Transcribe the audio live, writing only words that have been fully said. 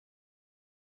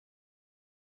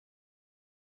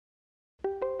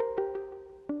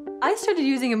I started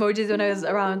using emojis when I was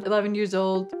around 11 years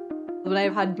old, when I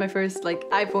had my first like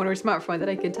iPhone or smartphone that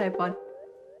I could type on.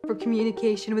 For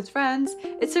communication with friends,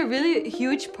 it's a really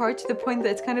huge part to the point that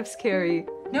it's kind of scary.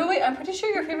 No, wait, I'm pretty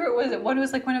sure your favorite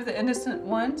was like one of the innocent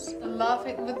ones.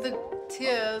 Laughing with the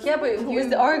tears. Yeah, but it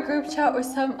was our group chat or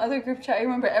some other group chat. I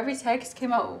remember every text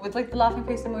came out with like the laughing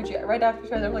face emoji right after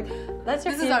each other. I'm like, that's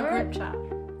your favorite? This is our group chat.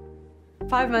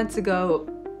 5 months ago,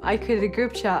 I created a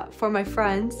group chat for my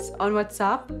friends on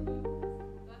WhatsApp.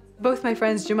 Both my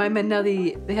friends, Jemima and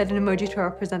Nelly, they had an emoji to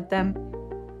represent them,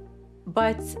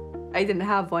 but I didn't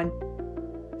have one.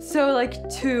 So like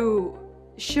to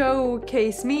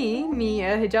showcase me,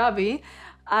 a hijabi,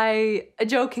 I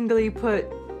jokingly put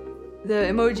the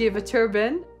emoji of a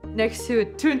turban next to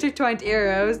two intertwined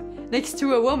arrows next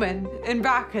to a woman in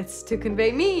brackets to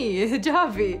convey me, a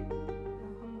hijabi.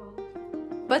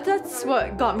 But that's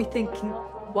what got me thinking,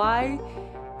 why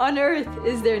on earth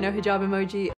is there no hijab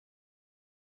emoji?